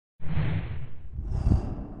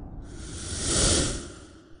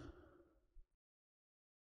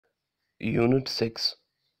Unit 6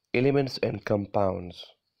 Elements and Compounds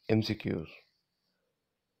MCQs.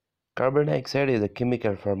 Carbon dioxide is a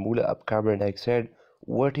chemical formula of carbon dioxide.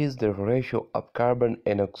 What is the ratio of carbon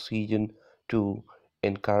and oxygen to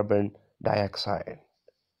in carbon dioxide?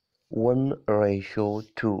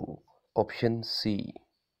 1:2. Option C.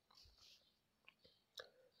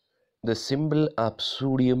 The symbol of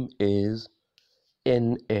sodium is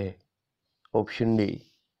Na. Option D.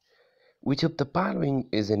 Which of the following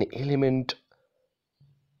is an element?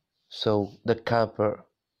 So the copper.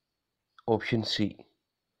 Option C.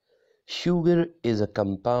 Sugar is a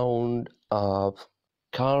compound of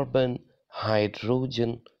carbon,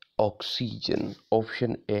 hydrogen, oxygen.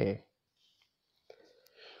 Option A.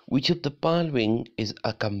 Which of the following is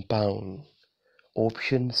a compound?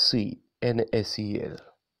 Option C. NaCl.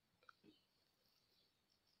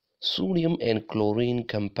 Sodium and chlorine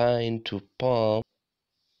combine to form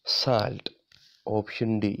salt.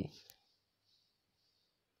 Option D.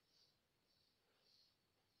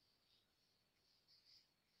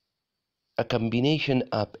 A combination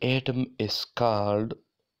of atoms is called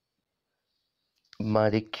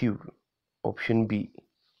molecule. Option B.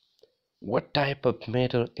 What type of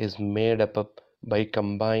matter is made up by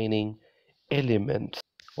combining elements?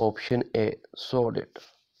 Option A. Solid.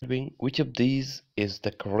 Which of these is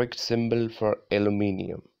the correct symbol for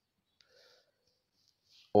aluminium?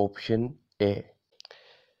 Option A.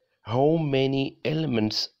 How many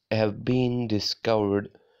elements have been discovered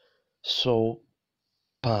so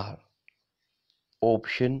far?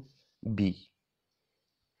 Option B.